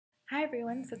Hi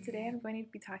everyone, so today I'm going to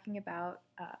be talking about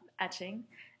etching.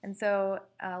 And so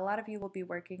a lot of you will be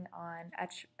working on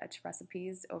etch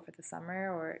recipes over the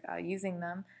summer or using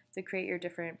them to create your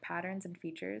different patterns and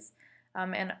features.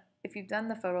 And if you've done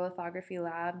the photolithography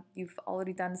lab, you've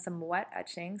already done some wet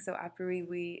etching. So after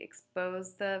we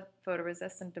exposed the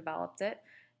photoresist and developed it,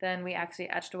 then we actually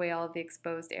etched away all of the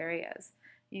exposed areas.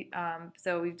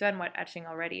 So we've done wet etching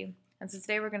already. And so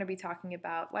today we're going to be talking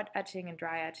about wet etching and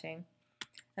dry etching.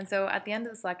 And so at the end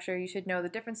of this lecture, you should know the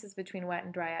differences between wet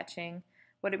and dry etching,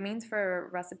 what it means for a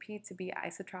recipe to be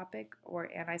isotropic or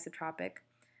anisotropic,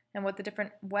 and what the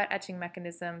different wet etching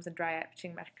mechanisms and dry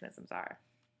etching mechanisms are.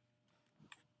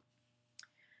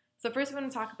 So first, we're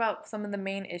going to talk about some of the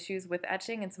main issues with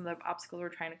etching and some of the obstacles we're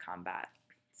trying to combat.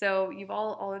 So you've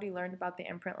all already learned about the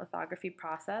imprint lithography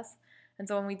process. And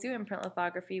so when we do imprint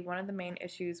lithography, one of the main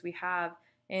issues we have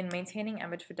in maintaining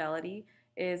image fidelity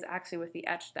is actually with the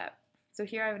etch step. So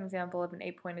here I have an example of an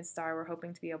 8-pointed star we're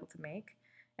hoping to be able to make.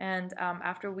 And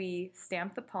after we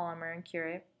stamp the polymer and cure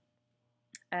it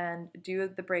and do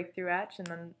the breakthrough etch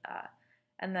and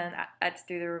then etch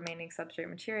through the remaining substrate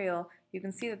material, you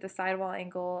can see that the sidewall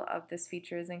angle of this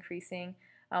feature is increasing.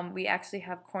 We actually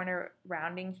have corner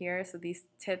rounding here, so these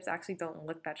tips actually don't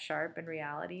look that sharp in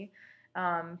reality.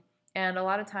 And a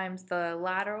lot of times the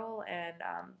lateral and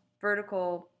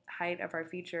vertical height of our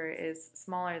feature is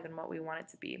smaller than what we want it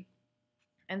to be.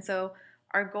 And so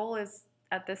our goal is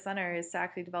at this center is to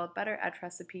actually develop better etch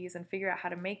recipes and figure out how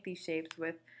to make these shapes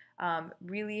with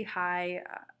really high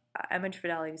image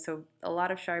fidelity, so a lot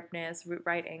of sharpness,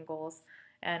 right angles,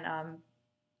 and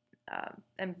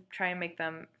try and make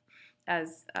them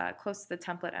as close to the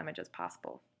template image as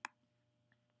possible.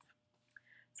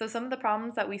 So some of the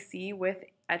problems that we see with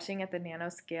etching at the nano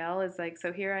scale is like,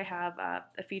 so here I have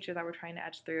a feature that we're trying to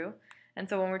etch through. And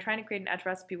so when we're trying to create an etch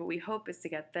recipe, what we hope is to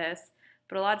get this,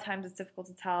 but a lot of times it's difficult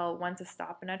to tell when to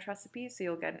stop an etch recipe, so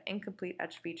you'll get an incomplete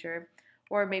etch feature,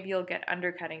 or maybe you'll get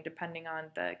undercutting depending on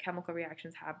the chemical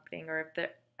reactions happening, or if the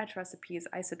etch recipe is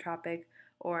isotropic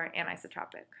or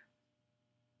anisotropic.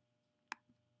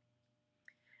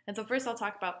 And so first I'll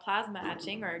talk about plasma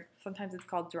etching, or sometimes it's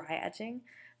called dry etching.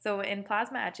 So in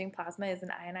plasma etching, plasma is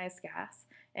an ionized gas,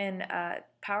 and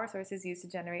power source is used to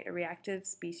generate a reactive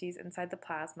species inside the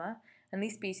plasma, and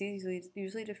these species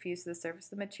usually diffuse to the surface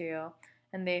of the material,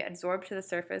 and they absorb to the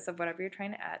surface of whatever you're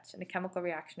trying to etch, and a chemical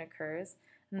reaction occurs,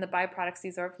 and the byproducts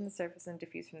desorb from the surface and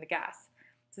diffuse from the gas.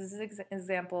 So this is an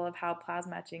example of how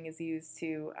plasma etching is used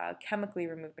to chemically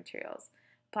remove materials.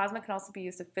 Plasma can also be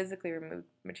used to physically remove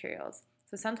materials.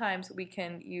 So sometimes we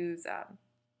can use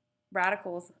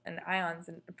radicals and ions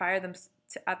and fire them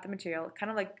at the material, kind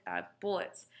of like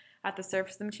bullets at the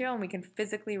surface of the material, and we can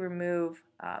physically remove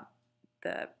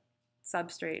the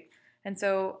substrate. And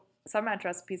so some etch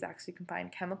recipes actually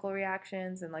combine chemical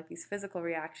reactions and like these physical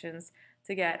reactions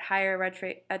to get higher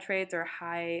etch rates or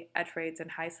high etch rates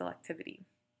and high selectivity.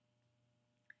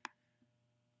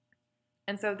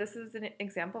 And so this is an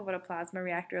example of what a plasma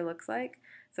reactor looks like.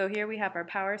 So here we have our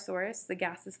power source, the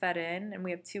gas is fed in, and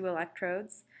we have 2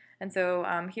 electrodes. And so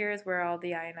here is where all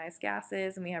the ionized gas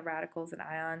is, and we have radicals and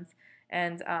ions.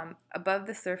 And above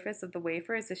the surface of the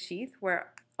wafer is a sheath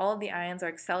where all of the ions are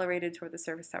accelerated toward the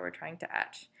surface that we're trying to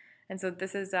etch. And so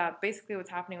this is basically what's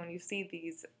happening when you see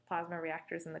these plasma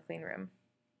reactors in the clean room.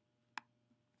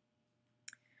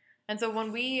 And so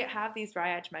when we have these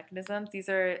dry etch mechanisms, these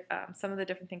are some of the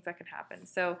different things that can happen.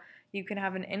 So you can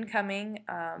have an incoming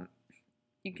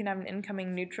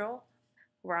neutral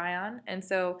or ion, and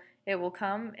so it will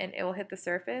come and it will hit the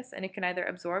surface, and it can either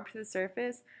absorb to the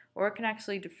surface, or it can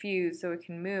actually diffuse, so it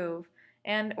can move,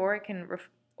 and or it can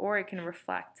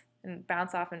reflect and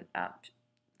bounce off and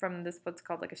from this what's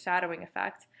called like a shadowing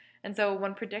effect. And so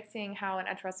when predicting how an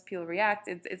etch recipe will react,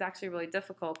 it's actually really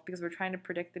difficult because we're trying to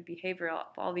predict the behavior of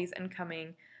all these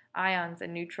incoming ions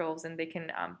and neutrals, and they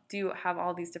can have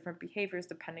all these different behaviors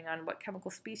depending on what chemical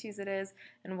species it is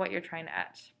and what you're trying to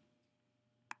etch.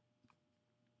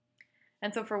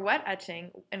 And so for wet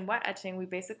etching, we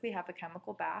basically have a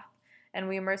chemical bath, and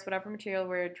we immerse whatever material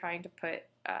we're trying to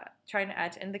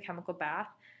etch in the chemical bath.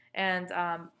 And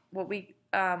what we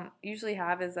usually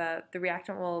have is the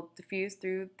reactant will diffuse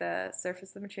through the surface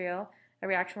of the material, a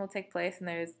reaction will take place, and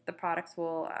the products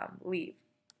will leave.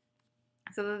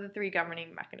 So those are the 3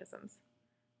 governing mechanisms.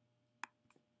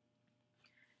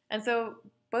 And so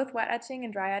both wet etching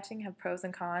and dry etching have pros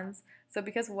and cons. So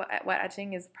because wet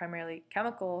etching is primarily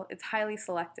chemical, it's highly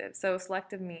selective. So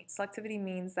selectivity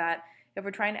means that if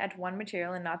we're trying to etch one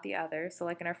material and not the other, so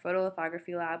like in our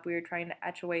photolithography lab, we were trying to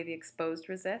etch away the exposed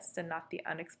resist and not the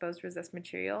unexposed resist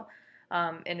material,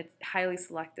 and it's highly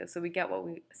selective. So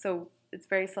it's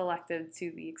very selective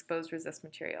to the exposed resist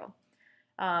material.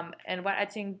 And wet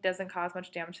etching doesn't cause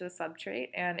much damage to the substrate,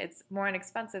 and it's more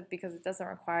inexpensive because it doesn't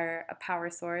require a power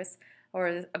source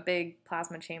or a big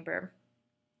plasma chamber.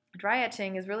 Dry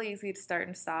etching is really easy to start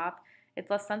and stop. It's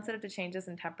less sensitive to changes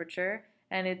in temperature,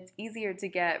 and it's easier to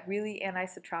get really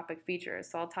anisotropic features.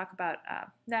 So I'll talk about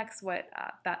next what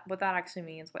that actually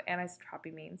means, what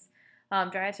anisotropy means.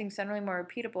 Dry etching is generally more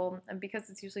repeatable, and because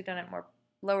it's usually done at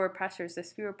lower pressures,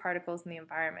 there's fewer particles in the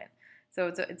environment. So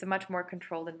it's a much more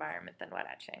controlled environment than wet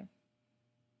etching.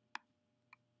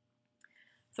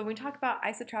 So when we talk about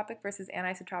isotropic versus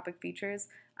anisotropic features,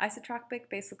 isotropic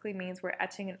basically means we're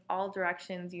etching in all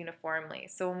directions uniformly.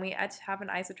 So when we have an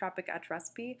isotropic etch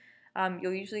recipe,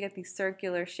 you'll usually get these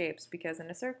circular shapes because in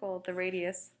a circle, the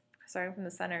radius, starting from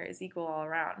the center, is equal all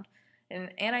around. In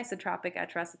an anisotropic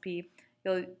etch recipe,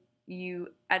 you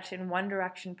etch in one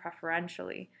direction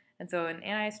preferentially. And so in an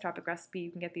anisotropic recipe,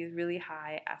 you can get these really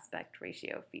high aspect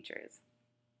ratio features.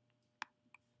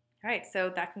 All right,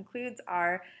 so that concludes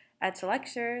our etch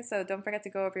lecture. So don't forget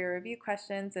to go over your review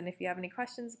questions, and if you have any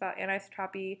questions about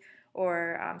anisotropy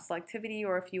or selectivity,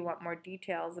 or if you want more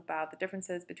details about the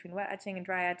differences between wet etching and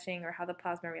dry etching or how the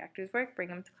plasma reactors work, bring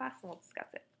them to class and we'll discuss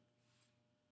it.